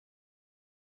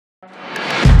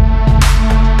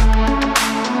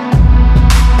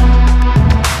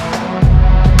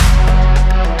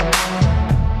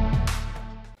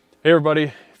Hey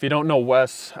everybody, if you don't know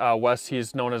Wes,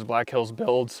 he's known as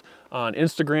BlackHillsBuilds on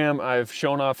Instagram. I've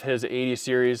shown off his 80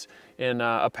 series in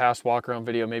a past walk around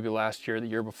video, maybe last year, the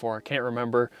year before, I can't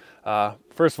remember.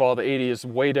 First of all, the 80 is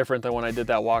way different than when I did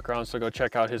that walk around, so go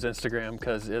check out his Instagram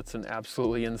because it's an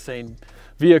absolutely insane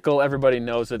vehicle. Everybody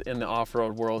knows it in the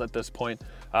off-road world at this point.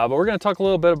 But we're gonna talk a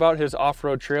little bit about his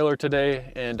off-road trailer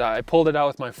today, and I pulled it out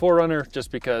with my 4Runner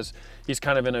just because he's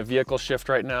kind of in a vehicle shift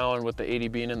right now, and with the 80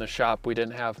 being in the shop, we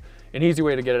didn't have an easy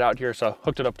way to get it out here, so I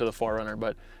hooked it up to the 4Runner.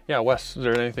 But yeah, Wes, is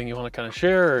there anything you want to kind of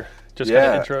share, or just kind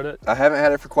of intro it? I haven't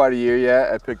had it for quite a year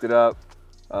yet. I picked it up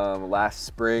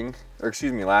last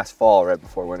fall, right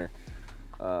before winter.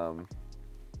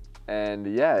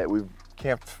 And yeah, we've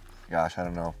camped, gosh, I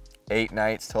don't know, 8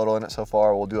 nights total in it so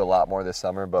far. We'll do a lot more this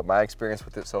summer, but my experience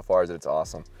with it so far is that it's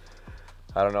awesome.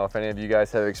 I don't know if any of you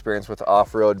guys have experience with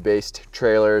off-road based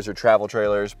trailers or travel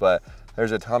trailers, but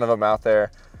there's a ton of them out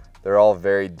there. They're all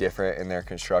very different in their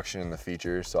construction and the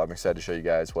features, so I'm excited to show you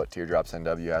guys what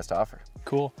TeardropsNW has to offer.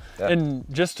 Cool. Yeah. And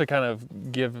just to kind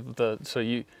of give the, so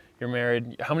you're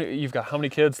married, you've got how many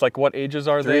kids? Like what ages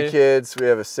are they? 3 kids. We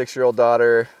have a 6-year-old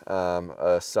daughter,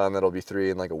 a son that'll be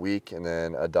 3 in like a week, and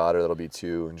then a daughter that'll be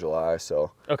 2 in July.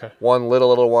 So okay. One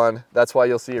little one. That's why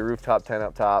you'll see a rooftop tent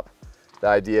up top. The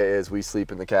idea is we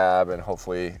sleep in the cab, and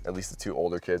hopefully at least the 2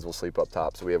 older kids will sleep up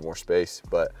top so we have more space.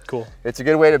 But cool. It's a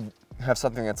good way to have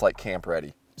something that's like camp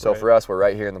ready. So for us, we're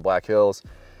right here in the Black Hills.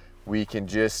 We can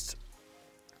just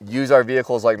use our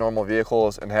vehicles like normal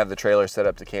vehicles and have the trailer set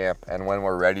up to camp. And when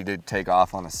we're ready to take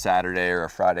off on a Saturday or a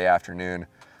Friday afternoon,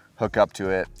 hook up to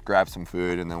it, grab some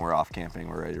food, and then we're off camping,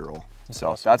 we're ready to roll. So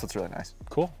awesome. That's what's really nice.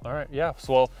 Cool, all right, yeah.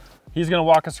 So well, he's gonna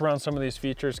walk us around some of these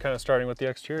features, kind of starting with the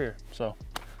exterior. So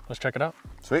let's check it out.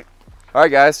 Sweet. All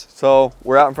right guys, so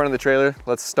we're out in front of the trailer.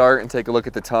 Let's start and take a look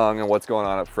at the tongue and what's going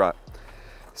on up front.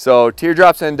 So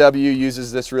TeardropsNW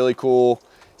uses this really cool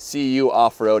CU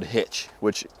off-road hitch,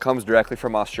 which comes directly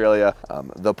from Australia.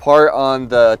 The part on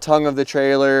the tongue of the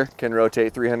trailer can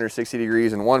rotate 360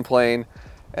 degrees in one plane,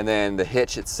 and then the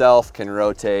hitch itself can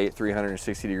rotate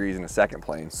 360 degrees in a second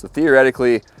plane. So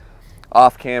theoretically,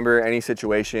 off camber, any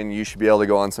situation, you should be able to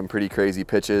go on some pretty crazy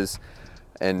pitches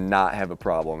and not have a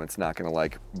problem. It's not gonna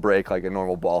like break like a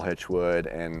normal ball hitch would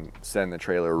and send the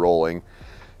trailer rolling.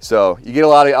 So you get a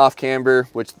lot of off camber,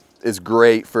 which is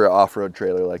great for an off-road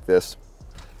trailer like this.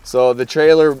 So the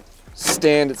trailer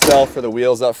stand itself for the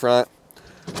wheels up front,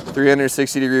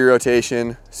 360 degree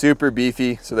rotation, super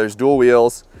beefy. So there's dual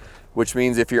wheels, which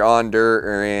means if you're on dirt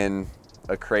or in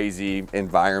a crazy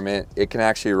environment, it can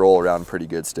actually roll around pretty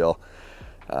good still.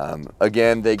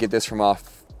 Again, they get this from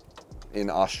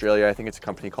in Australia. I think it's a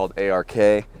company called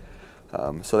ARK.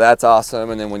 So that's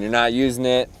awesome. And then when you're not using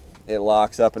it, it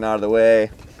locks up and out of the way.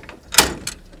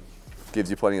 Gives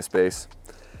you plenty of space.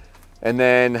 And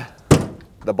then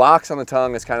the box on the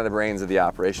tongue is kind of the brains of the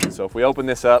operation. So if we open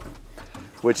this up,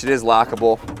 which it is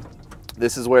lockable,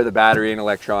 this is where the battery and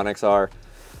electronics are.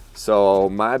 So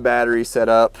my battery set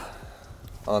up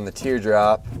on the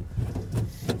Teardrop,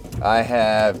 I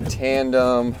have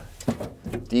tandem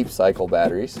deep cycle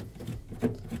batteries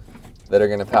that are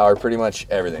gonna power pretty much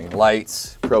everything.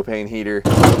 Lights, propane heater.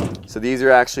 So these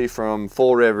are actually from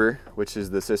Full River, which is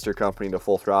the sister company to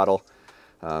Full Throttle.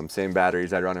 Same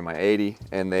batteries I run in my 80,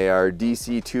 and they are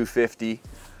DC 250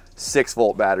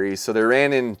 6-volt batteries. So they're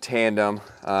ran in tandem,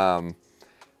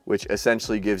 which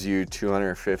essentially gives you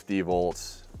 250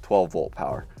 volts, 12-volt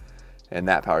power. And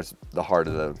that powers the heart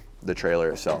of the trailer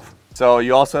itself. So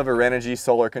you also have a Renogy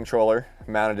solar controller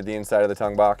mounted to the inside of the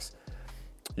tongue box.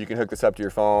 You can hook this up to your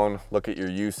phone, look at your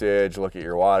usage, look at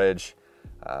your wattage.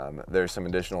 There's some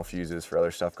additional fuses for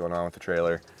other stuff going on with the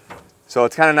trailer. So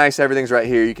it's kind of nice, everything's right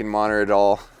here. You can monitor it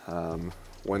all.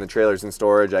 When the trailer's in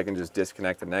storage, I can just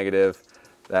disconnect the negative.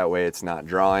 That way it's not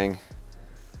drawing.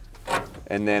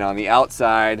 And then on the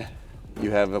outside,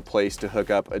 you have a place to hook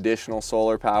up additional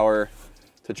solar power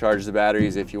to charge the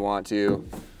batteries if you want to,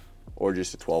 or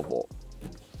just a 12-volt.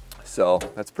 So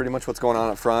that's pretty much what's going on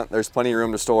up front. There's plenty of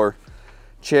room to store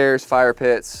chairs, fire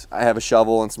pits. I have a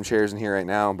shovel and some chairs in here right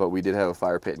now, but we did have a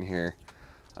fire pit in here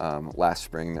last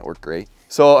spring that worked great.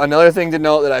 So another thing to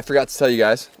note that I forgot to tell you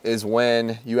guys is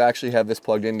when you actually have this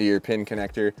plugged into your pin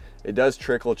connector, it does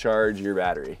trickle charge your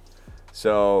battery.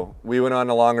 So we went on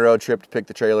a long road trip to pick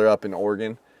the trailer up in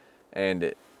Oregon,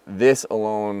 and this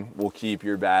alone will keep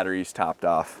your batteries topped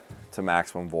off to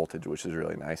maximum voltage, which is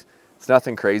really nice. It's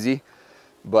nothing crazy,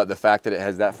 but the fact that it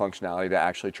has that functionality to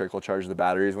actually trickle charge the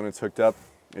batteries when it's hooked up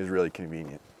is really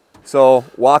convenient. So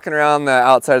walking around the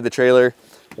outside of the trailer,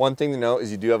 one thing to note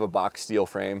is you do have a box steel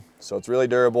frame, so it's really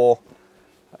durable.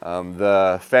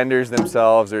 The fenders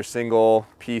themselves are single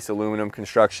piece aluminum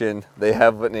construction. They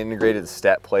have an integrated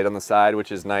step plate on the side,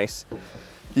 which is nice.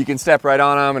 You can step right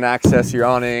on them and access your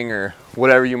awning or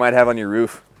whatever you might have on your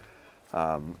roof.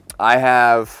 I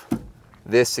have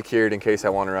this secured in case I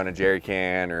want to run a jerry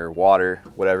can or water,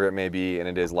 whatever it may be, and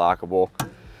it is lockable.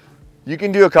 You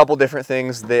can do a couple different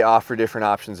things. They offer different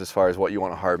options as far as what you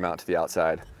want to hard mount to the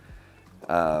outside.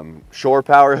 Shore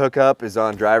power hookup is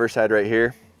on driver's side right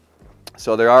here.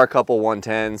 So there are a couple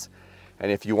 110s,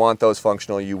 and if you want those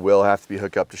functional, you will have to be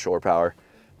hooked up to shore power.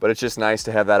 But it's just nice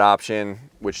to have that option,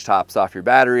 which tops off your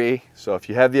battery. So if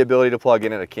you have the ability to plug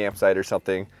in at a campsite or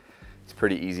something, it's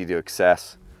pretty easy to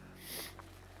access.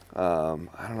 I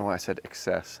don't know why I said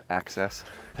access.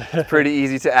 It's pretty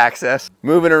easy to access.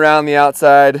 Moving around the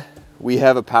outside, we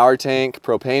have a power tank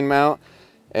propane mount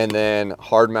and then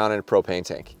hard mounted propane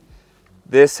tank.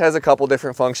 This has a couple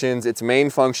different functions. Its main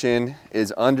function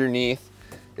is underneath.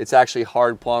 It's actually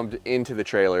hard plumbed into the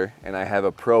trailer, and I have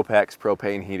a Propex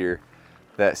propane heater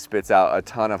that spits out a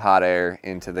ton of hot air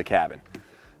into the cabin.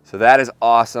 So that is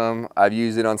awesome. I've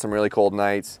used it on some really cold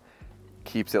nights.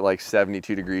 Keeps it like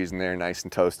 72 degrees in there, nice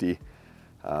and toasty.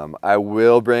 I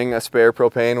will bring a spare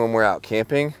propane when we're out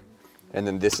camping, and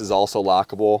then this is also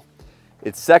lockable.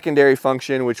 Its secondary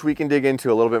function, which we can dig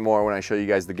into a little bit more when I show you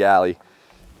guys the galley,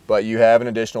 but you have an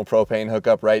additional propane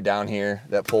hookup right down here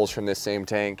that pulls from this same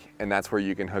tank, and that's where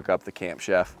you can hook up the camp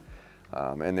chef.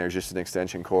 And there's just an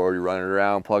extension cord. You run it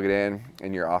around, plug it in,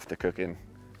 and you're off to cooking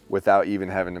without even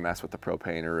having to mess with the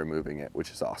propane or removing it, which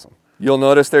is awesome. You'll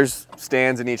notice there's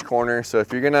stands in each corner. So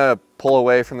if you're gonna pull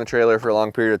away from the trailer for a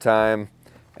long period of time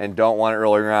and don't want it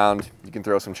rolling around, you can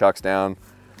throw some chucks down,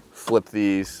 flip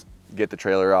these, get the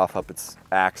trailer off up its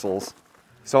axles.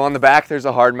 So on the back, there's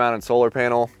a hard mounted solar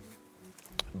panel,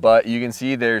 but you can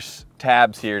see there's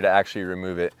tabs here to actually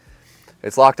remove it.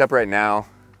 It's locked up right now,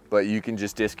 but you can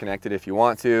just disconnect it if you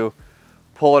want to.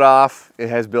 Pull it off, it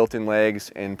has built-in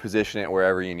legs, and position it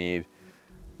wherever you need.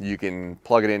 You can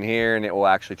plug it in here and it will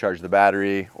actually charge the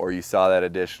battery, or you saw that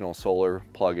additional solar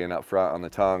plug-in up front on the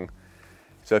tongue.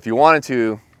 So if you wanted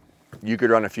to, you could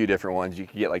run a few different ones. You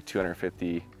could get like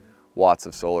 250 watts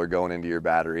of solar going into your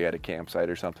battery at a campsite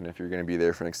or something if you're gonna be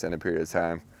there for an extended period of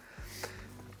time.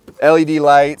 LED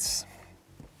lights,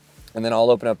 and then I'll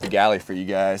open up the galley for you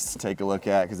guys to take a look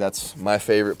at, because that's my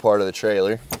favorite part of the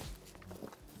trailer.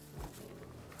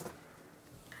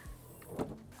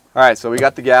 All right, so we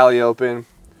got the galley open.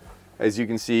 As you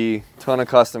can see, ton of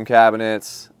custom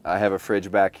cabinets. I have a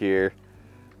fridge back here.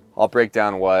 I'll break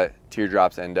down what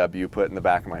TeardropsNW put in the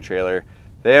back of my trailer.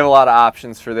 They have a lot of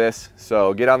options for this,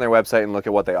 so get on their website and look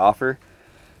at what they offer.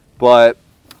 But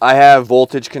I have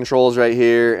voltage controls right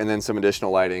here and then some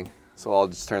additional lighting. So I'll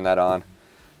just turn that on.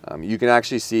 You can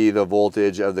actually see the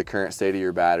voltage of the current state of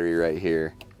your battery right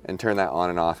here and turn that on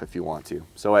and off if you want to.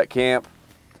 So at camp,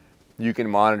 you can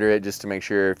monitor it just to make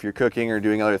sure if you're cooking or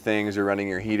doing other things or running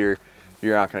your heater,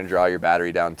 you're not going to draw your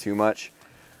battery down too much.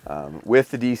 With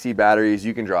the DC batteries,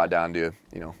 you can draw it down to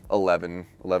 11,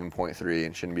 11.3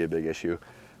 and shouldn't be a big issue.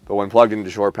 But when plugged into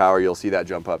shore power, you'll see that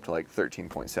jump up to like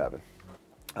 13.7.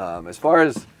 As far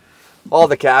as all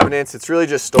the cabinets, it's really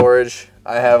just storage.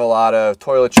 I have a lot of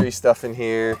toiletry stuff in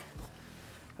here.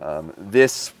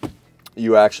 This,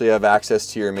 you actually have access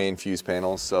to your main fuse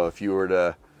panels. So if you were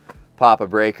to pop a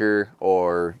breaker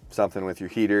or something with your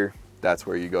heater, that's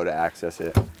where you go to access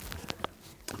it.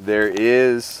 There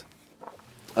is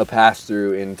a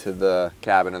pass-through into the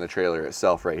cabin of the trailer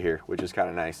itself right here, which is kind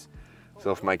of nice.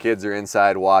 So if my kids are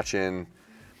inside watching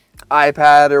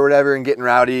iPad or whatever and getting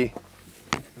rowdy,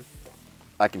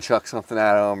 I can chuck something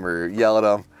at them or yell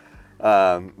at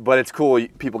them. But it's cool,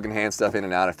 people can hand stuff in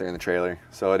and out if they're in the trailer.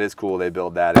 So it is cool they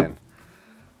build that in.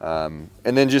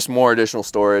 And then just more additional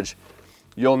storage.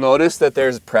 You'll notice that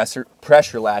there's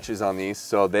pressure latches on these,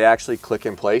 so they actually click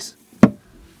in place.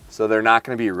 So they're not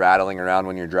going to be rattling around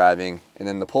when you're driving. And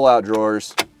then the pull-out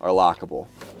drawers are lockable.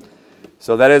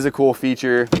 So that is a cool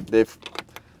feature. They've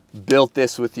built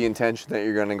this with the intention that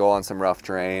you're going to go on some rough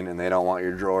terrain and they don't want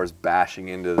your drawers bashing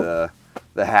into the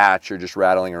hatch or just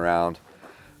rattling around.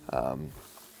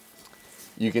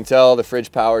 You can tell the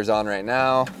fridge power is on right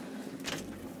now.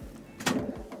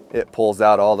 It pulls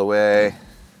out all the way.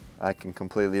 I can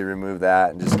completely remove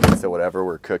that and just get to whatever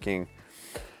we're cooking.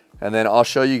 And then I'll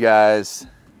show you guys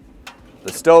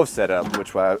the stove setup,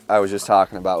 which I was just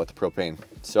talking about with the propane.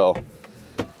 So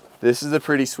this is a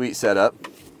pretty sweet setup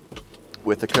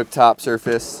with the cooktop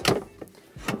surface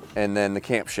and then the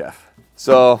camp chef.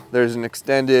 So there's an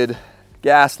extended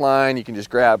gas line you can just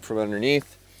grab from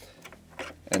underneath,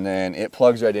 and then it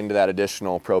plugs right into that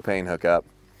additional propane hookup.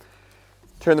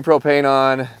 Turn the propane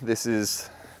on. This is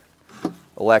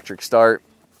electric start,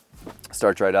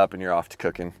 starts right up and you're off to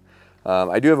cooking.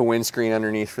 I do have a windscreen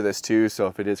underneath for this too, so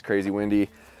if it is crazy windy,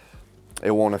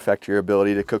 it won't affect your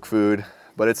ability to cook food.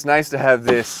 But it's nice to have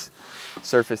this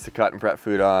surface to cut and prep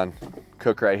food on,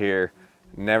 cook right here,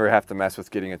 never have to mess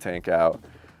with getting a tank out,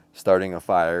 starting a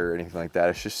fire or anything like that.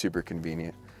 It's just super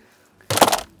convenient.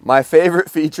 My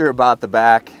favorite feature about the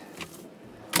back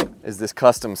is this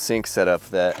custom sink setup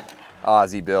that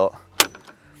Ozzy built.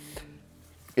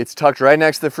 It's tucked right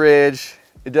next to the fridge.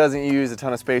 It doesn't use a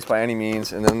ton of space by any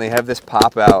means. And then they have this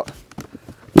pop out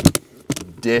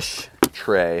dish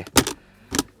tray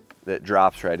that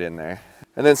drops right in there.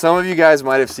 And then some of you guys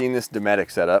might have seen this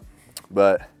Dometic setup,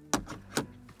 but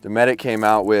Dometic came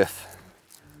out with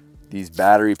these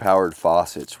battery powered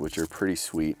faucets, which are pretty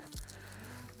sweet.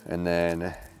 And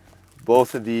then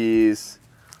both of these,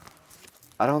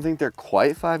 I don't think they're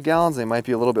quite 5 gallons. They might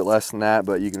be a little bit less than that,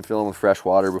 but you can fill them with fresh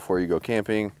water before you go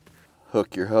camping.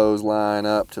 Hook your hose line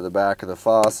up to the back of the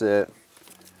faucet.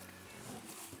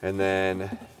 And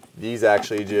then these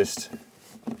actually just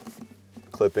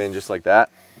clip in just like that.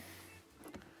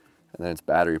 And then it's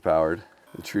battery powered.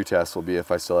 The true test will be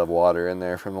if I still have water in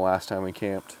there from the last time we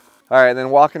camped. All right, then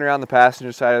walking around the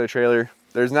passenger side of the trailer,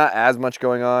 there's not as much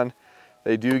going on.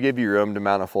 They do give you room to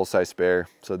mount a full-size spare.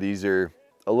 So these are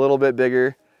a little bit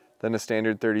bigger than a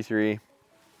standard 33.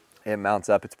 It mounts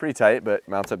up, it's pretty tight, but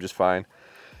mounts up just fine.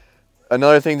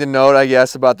 Another thing to note, I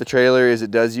guess, about the trailer is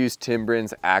it does use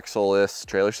Timbren's axle-less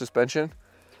trailer suspension.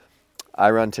 I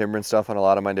run Timbren stuff on a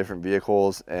lot of my different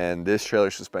vehicles, and this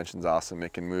trailer suspension is awesome.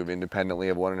 It can move independently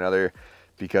of one another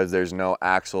because there's no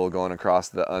axle going across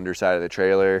the underside of the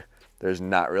trailer. There's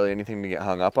not really anything to get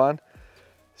hung up on.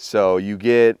 So you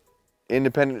get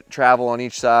independent travel on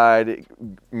each side. It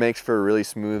makes for a really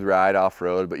smooth ride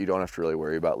off-road, but you don't have to really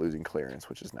worry about losing clearance,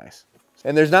 which is nice.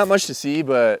 And there's not much to see,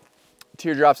 but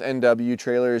TeardropsNW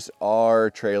trailers are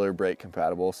trailer brake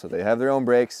compatible, so they have their own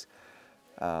brakes.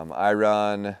 I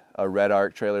run a Red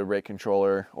Arc trailer brake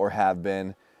controller, or have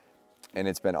been, and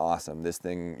it's been awesome. This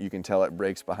thing, you can tell it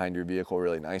brakes behind your vehicle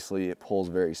really nicely. It pulls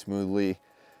very smoothly.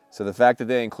 So the fact that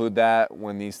they include that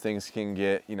when these things can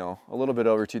get, you know, a little bit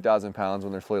over 2,000 pounds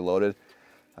when they're fully loaded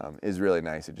is really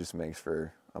nice. It just makes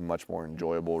for a much more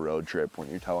enjoyable road trip when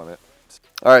you're towing it.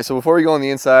 All right, so before we go on the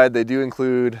inside, they do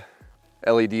include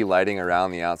LED lighting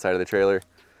around the outside of the trailer.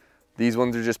 These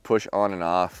ones are just push on and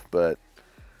off, but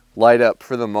light up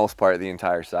for the most part the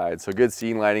entire side. So good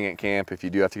scene lighting at camp if you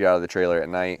do have to get out of the trailer at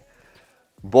night.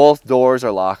 Both doors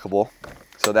are lockable,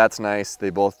 so that's nice. They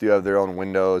both do have their own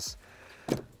windows.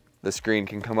 The screen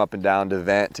can come up and down to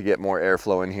vent to get more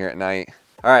airflow in here at night.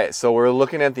 All right, so we're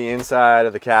looking at the inside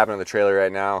of the cabin of the trailer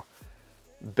right now.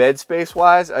 Bed space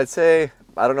wise, I'd say,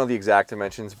 I don't know the exact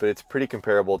dimensions, but it's pretty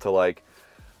comparable to like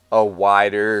a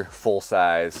wider full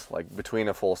size, like between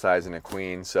a full size and a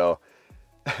queen. So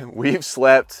we've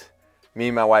slept,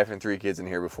 me, my wife, and 3 kids in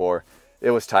here before.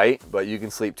 It was tight, but you can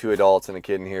sleep 2 adults and a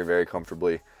kid in here very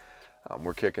comfortably.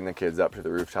 We're kicking the kids up to the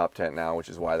rooftop tent now, which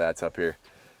is why that's up here.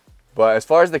 But as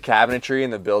far as the cabinetry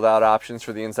and the build out options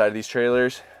for the inside of these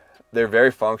trailers, they're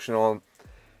very functional.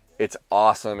 It's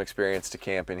awesome experience to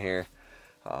camp in here.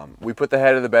 We put the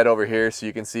head of the bed over here so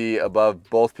you can see above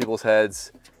both people's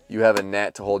heads. You have a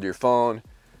net to hold your phone.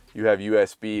 You have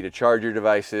USB to charge your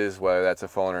devices, whether that's a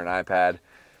phone or an iPad.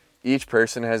 Each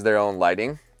person has their own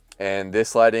lighting, and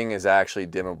this lighting is actually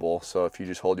dimmable. So if you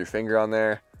just hold your finger on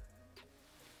there,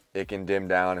 it can dim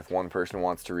down if one person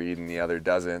wants to read and the other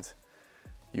doesn't.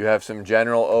 You have some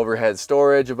general overhead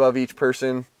storage above each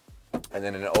person, and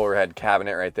then an overhead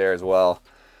cabinet right there as well.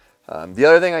 The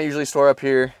other thing I usually store up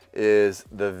here is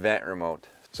the vent remote.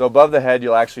 So above the head,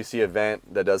 you'll actually see a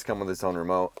vent that does come with its own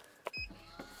remote.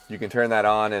 You can turn that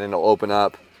on and it'll open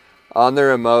up. On the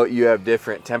remote, you have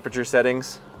different temperature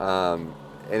settings, and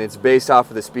it's based off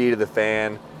of the speed of the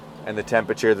fan and the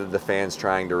temperature that the fan's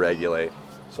trying to regulate.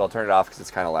 So I'll turn it off because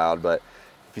it's kind of loud, but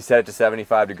if you set it to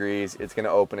 75 degrees, it's going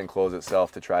to open and close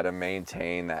itself to try to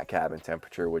maintain that cabin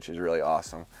temperature, which is really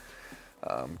awesome.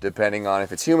 Depending on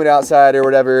if it's humid outside or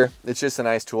whatever, it's just a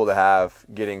nice tool to have,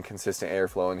 getting consistent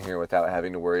airflow in here without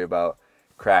having to worry about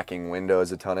cracking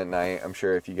windows a ton at night. I'm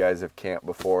sure if you guys have camped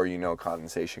before, you know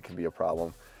condensation can be a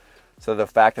problem. So the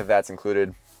fact that that's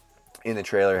included in the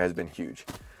trailer has been huge.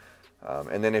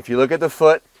 And then if you look at the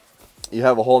foot, you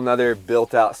have a whole nother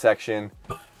built out section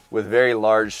with very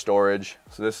large storage.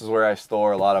 So this is where I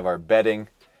store a lot of our bedding,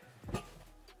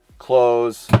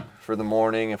 clothes for the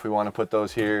morning if we want to put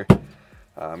those here.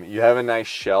 You have a nice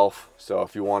shelf, so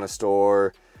if you want to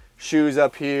store shoes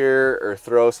up here or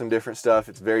throw some different stuff,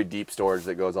 it's very deep storage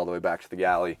that goes all the way back to the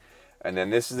galley. And then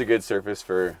this is a good surface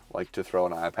for like to throw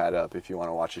an iPad up if you want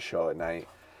to watch a show at night.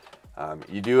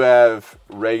 You do have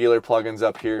regular plugins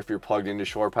up here if you're plugged into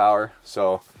shore power.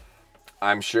 So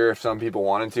I'm sure if some people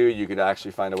wanted to, you could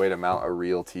actually find a way to mount a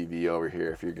real TV over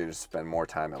here if you're going to spend more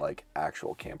time at like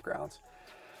actual campgrounds.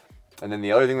 And then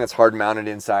the other thing that's hard mounted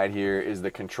inside here is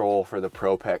the control for the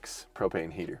Propex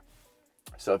propane heater.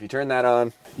 So if you turn that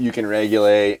on, you can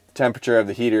regulate temperature of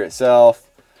the heater itself.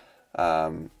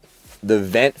 The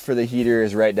vent for the heater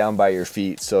is right down by your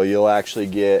feet, so you'll actually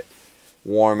get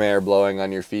warm air blowing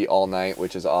on your feet all night,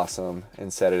 which is awesome,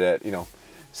 and set it at, you know,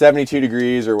 72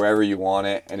 degrees or wherever you want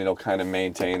it, and it'll kind of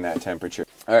maintain that temperature.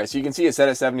 All right, so you can see it's set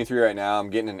at 73 right now.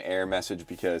 I'm getting an error message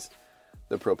because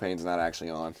the propane's not actually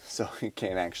on, so it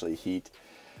can't actually heat.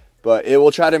 But it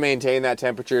will try to maintain that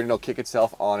temperature, and it'll kick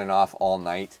itself on and off all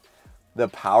night. The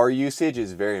power usage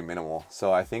is very minimal,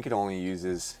 so I think it only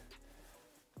uses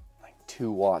like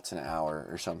 2 watts an hour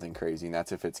or something crazy, and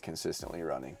that's if it's consistently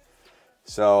running.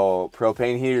 So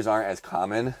propane heaters aren't as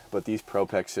common, but these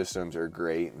Propex systems are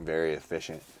great and very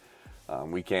efficient.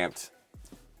 We camped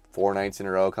 4 nights in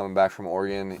a row coming back from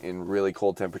Oregon in really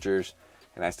cold temperatures,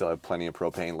 and I still have plenty of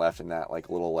propane left in that like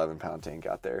little 11-pound tank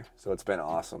out there. So it's been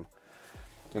awesome.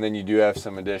 And then you do have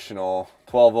some additional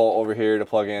 12-volt over here to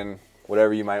plug in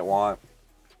whatever you might want.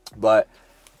 But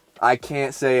I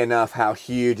can't say enough how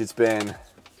huge it's been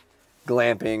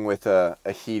glamping with a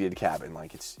heated cabin.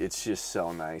 Like it's just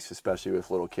so nice, especially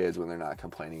with little kids when they're not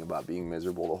complaining about being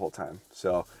miserable the whole time.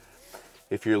 So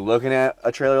if you're looking at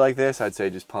a trailer like this, I'd say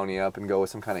just pony up and go with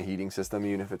some kind of heating system,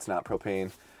 even if it's not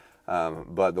propane.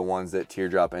 But the ones that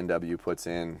TeardropNW puts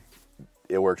in,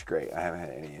 it works great. I haven't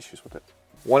had any issues with it.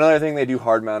 One other thing they do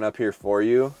hard mount up here for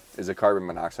you is a carbon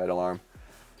monoxide alarm.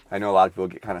 I know a lot of people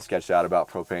get kind of sketched out about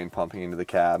propane pumping into the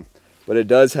cab, but it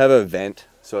does have a vent,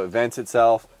 so it vents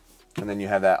itself, and then you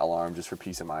have that alarm just for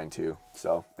peace of mind too.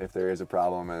 So if there is a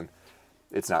problem and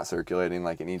it's not circulating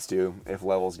like it needs to, if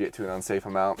levels get to an unsafe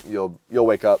amount, you'll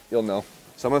wake up, you'll know.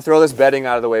 So I'm gonna throw this bedding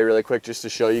out of the way really quick just to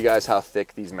show you guys how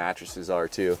thick these mattresses are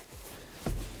too.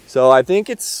 So I think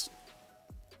it's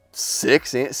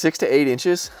 6 to 8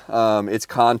 inches. It's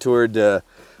contoured to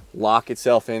lock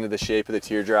itself into the shape of the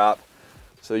teardrop,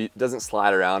 so it doesn't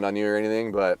slide around on you or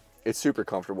anything, but it's super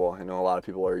comfortable. I know a lot of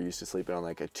people are used to sleeping on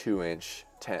like a 2-inch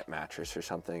tent mattress or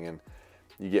something, and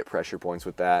you get pressure points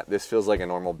with that. This feels like a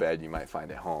normal bed you might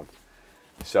find at home.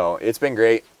 So it's been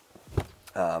great.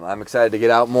 I'm excited to get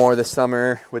out more this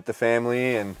summer with the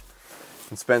family and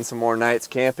spend some more nights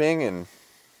camping, and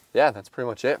yeah, that's pretty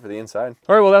much it for the inside.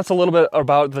 All right, well, that's a little bit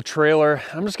about the trailer.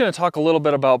 I'm just gonna talk a little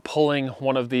bit about pulling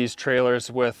one of these trailers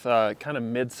with kind of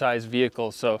mid-sized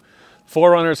vehicles. So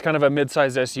 4Runner is kind of a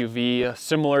mid-sized SUV,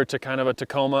 similar to kind of a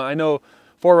Tacoma. I know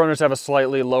 4Runners have a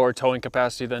slightly lower towing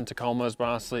capacity than Tacomas, but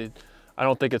honestly, I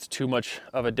don't think it's too much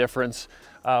of a difference.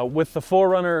 With the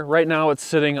 4Runner, right now it's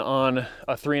sitting on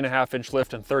a 3.5-inch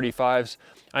lift and 35s.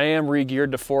 I am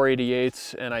re-geared to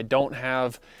 488s, and I don't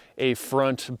have a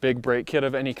front big brake kit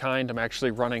of any kind. I'm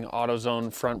actually running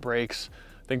AutoZone front brakes.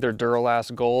 I think they're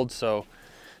Duralast Gold, so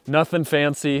nothing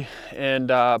fancy. And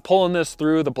pulling this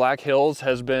through the Black Hills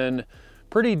has been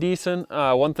pretty decent.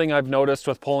 One thing I've noticed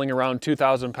with pulling around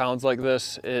 2,000 pounds like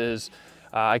this is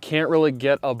I can't really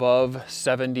get above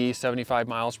 70, 75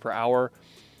 miles per hour.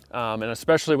 And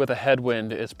especially with a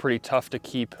headwind, it's pretty tough to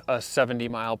keep a 70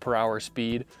 mile per hour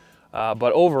speed.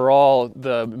 But overall,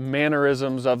 the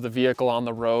mannerisms of the vehicle on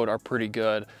the road are pretty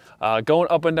good. Going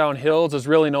up and down hills is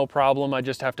really no problem. I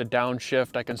just have to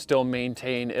downshift. I can still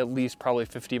maintain at least probably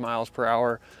 50 miles per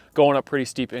hour. Going up pretty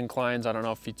steep inclines, I don't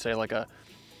know if you'd say like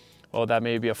that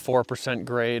may be a 4%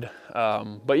 grade.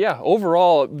 But yeah,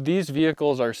 overall, these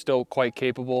vehicles are still quite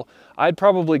capable. I'd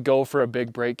probably go for a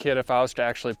big brake kit if I was to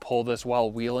actually pull this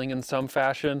while wheeling in some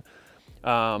fashion.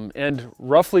 And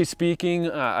roughly speaking,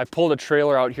 I pulled a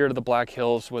trailer out here to the Black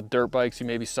Hills with dirt bikes. You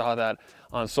maybe saw that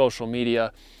on social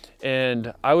media.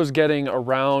 And I was getting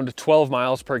around 12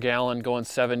 miles per gallon going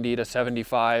 70 to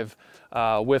 75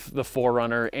 with the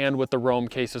 4Runner and with the Roam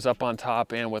cases up on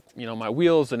top and with, you know, my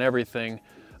wheels and everything.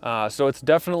 So it's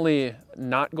definitely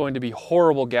not going to be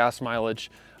horrible gas mileage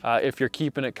if you're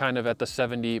keeping it kind of at the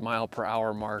 70 mile per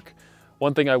hour mark.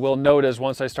 One thing I will note is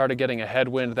once I started getting a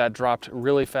headwind, that dropped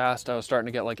really fast. I was starting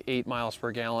to get like 8 miles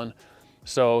per gallon.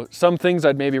 So some things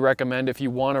I'd maybe recommend if you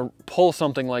want to pull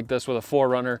something like this with a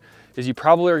 4Runner is you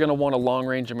probably are going to want a long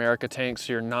range America tank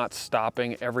so you're not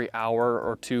stopping every hour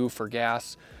or two for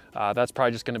gas. That's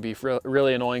probably just going to be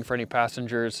really annoying for any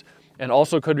passengers, and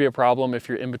also could be a problem if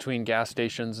you're in between gas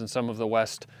stations in some of the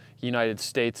West United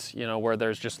States, you know, where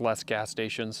there's just less gas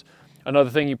stations. Another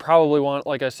thing you probably want,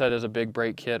 like I said, is a big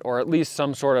brake kit, or at least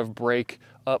some sort of brake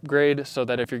upgrade, so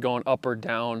that if you're going up or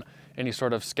down any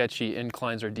sort of sketchy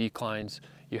inclines or declines,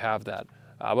 you have that.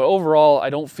 But overall, I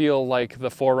don't feel like the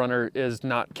 4Runner is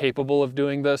not capable of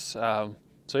doing this. So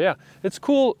yeah, it's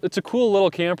cool. It's a cool little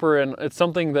camper, and it's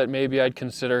something that maybe I'd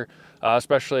consider,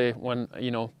 especially when, you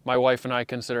know, my wife and I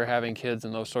consider having kids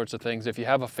and those sorts of things. If you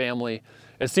have a family,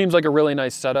 it seems like a really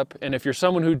nice setup. And if you're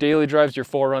someone who daily drives your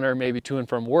 4Runner, maybe to and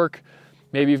from work,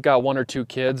 maybe you've got 1 or 2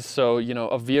 kids, so, you know,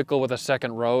 a vehicle with a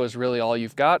second row is really all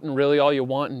you've got and really all you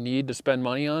want and need to spend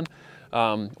money on.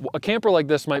 A camper like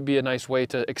this might be a nice way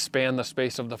to expand the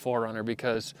space of the 4Runner,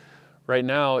 because right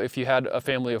now, if you had a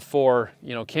family of 4,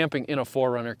 you know, camping in a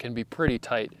 4Runner can be pretty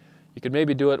tight. You could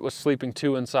maybe do it with sleeping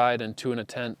 2 inside and 2 in a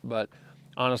tent, but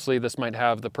honestly, this might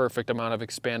have the perfect amount of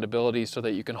expandability so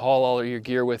that you can haul all of your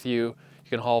gear with you, you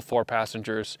can haul 4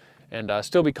 passengers, and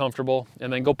still be comfortable,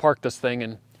 and then go park this thing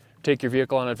and take your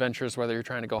vehicle on adventures, whether you're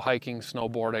trying to go hiking,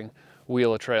 snowboarding,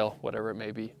 wheel a trail, whatever it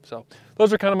may be. So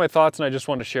those are kind of my thoughts, and I just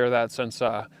wanted to share that since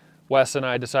Wes and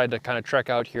I decided to kind of trek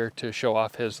out here to show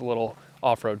off his little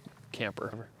off-road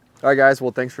camper. All right, guys,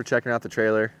 well, thanks for checking out the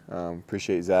trailer.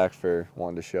 Appreciate Zach for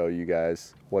wanting to show you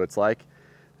guys what it's like.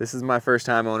 This is my first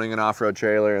time owning an off-road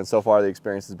trailer, and so far the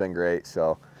experience has been great.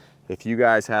 So if you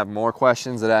guys have more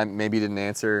questions that I maybe didn't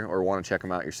answer or want to check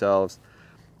them out yourselves,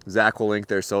 Zach will link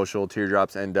their social,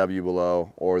 TeardropsNW,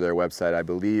 below, or their website, I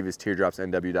believe, is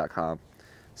TeardropsNW.com.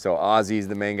 So Ozzy's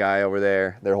the main guy over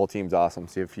there. Their whole team's awesome.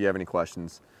 So if you have any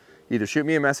questions, either shoot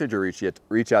me a message or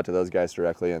reach out to those guys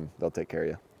directly, and they'll take care of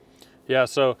you. Yeah,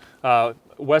 so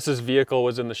Wes's vehicle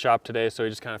was in the shop today, so he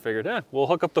just kind of figured, we'll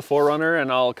hook up the 4Runner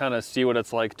and I'll kind of see what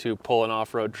it's like to pull an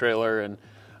off-road trailer. And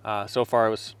so far it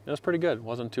was pretty good. It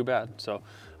wasn't too bad. So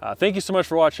thank you so much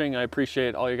for watching. I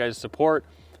appreciate all you guys' support.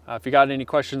 If you got any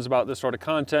questions about this sort of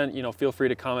content, you know, feel free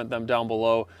to comment them down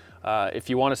below. If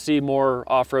you want to see more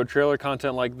off-road trailer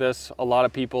content like this, a lot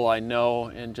of people I know,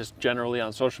 and just generally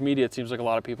on social media, it seems like a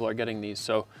lot of people are getting these.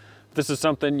 So if this is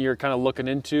something you're kind of looking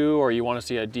into, or you want to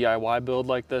see a DIY build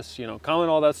like this, you know, comment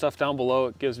all that stuff down below.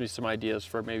 It gives me some ideas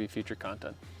for maybe future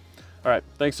content. All right,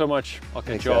 thanks so much. I'll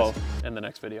catch you all in the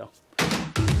next video.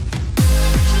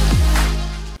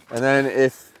 And then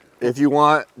if you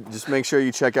want, just make sure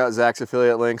you check out Zach's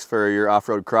affiliate links for your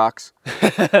off-road Crocs.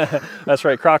 That's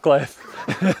right, Croc Life.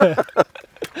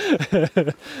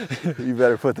 You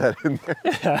better put that in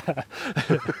there.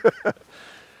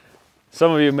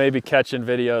 Some of you may be catching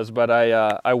videos, but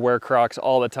I wear Crocs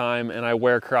all the time, and I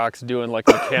wear Crocs doing like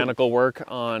mechanical work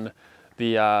on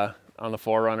the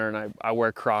 4Runner, and I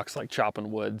wear Crocs like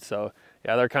chopping wood. So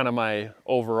yeah, they're kind of my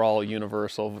overall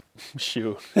universal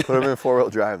shoe. Put them in 4-wheel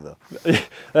drive though.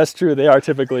 That's true. They are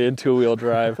typically in 2-wheel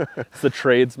drive. It's the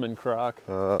tradesman Croc.